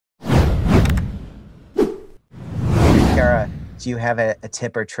Kara, do you have a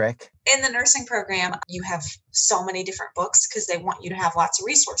tip or trick? In the nursing program, you have so many different books because they want you to have lots of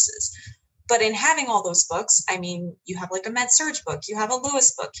resources. But in having all those books, I mean, you have like a med surge book, you have a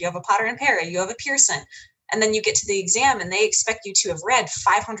Lewis book, you have a Potter and Perry, you have a Pearson, and then you get to the exam and they expect you to have read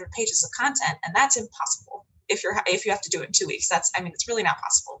 500 pages of content, and that's impossible. If you have to do it in 2 weeks, it's really not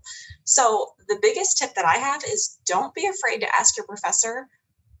possible. So the biggest tip that I have is don't be afraid to ask your professor,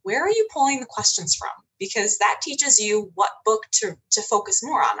 where are you pulling the questions from? Because that teaches you what book to focus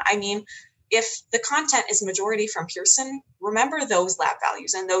more on. I mean, if the content is majority from Pearson, remember those lab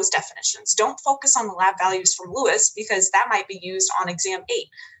values and those definitions. Don't focus on the lab values from Lewis because that might be used on exam 8.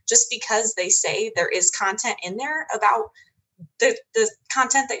 Just because they say there is content in there about the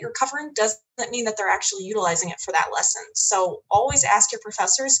content that you're covering doesn't mean that they're actually utilizing it for that lesson. So always ask your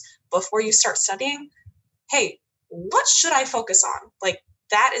professors before you start studying, hey, what should I focus on? Like,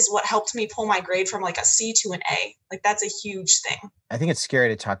 that is what helped me pull my grade from like a C to an A. Like, that's a huge thing. I think it's scary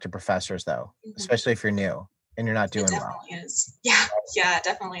to talk to professors though, especially if you're new and you're not It doing well. definitely is. Yeah, it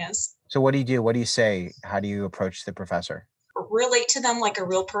definitely is. So what do you do? What do you say? How do you approach the professor? Relate to them like a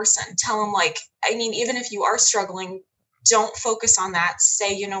real person. Tell them, like, I mean, even if you are struggling, don't focus on that.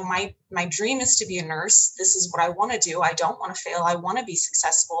 Say, my dream is to be a nurse. This is what I want to do. I don't want to fail. I want to be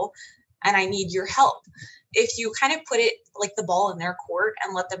successful, and I need your help. If you kind of put it like the ball in their court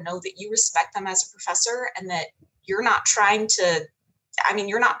and let them know that you respect them as a professor and that you're not trying to,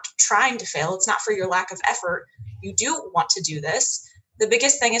 you're not trying to fail. It's not for your lack of effort. You do want to do this. The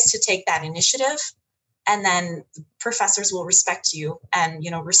biggest thing is to take that initiative, and then professors will respect you and,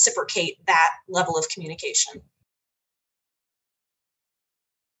 reciprocate that level of communication.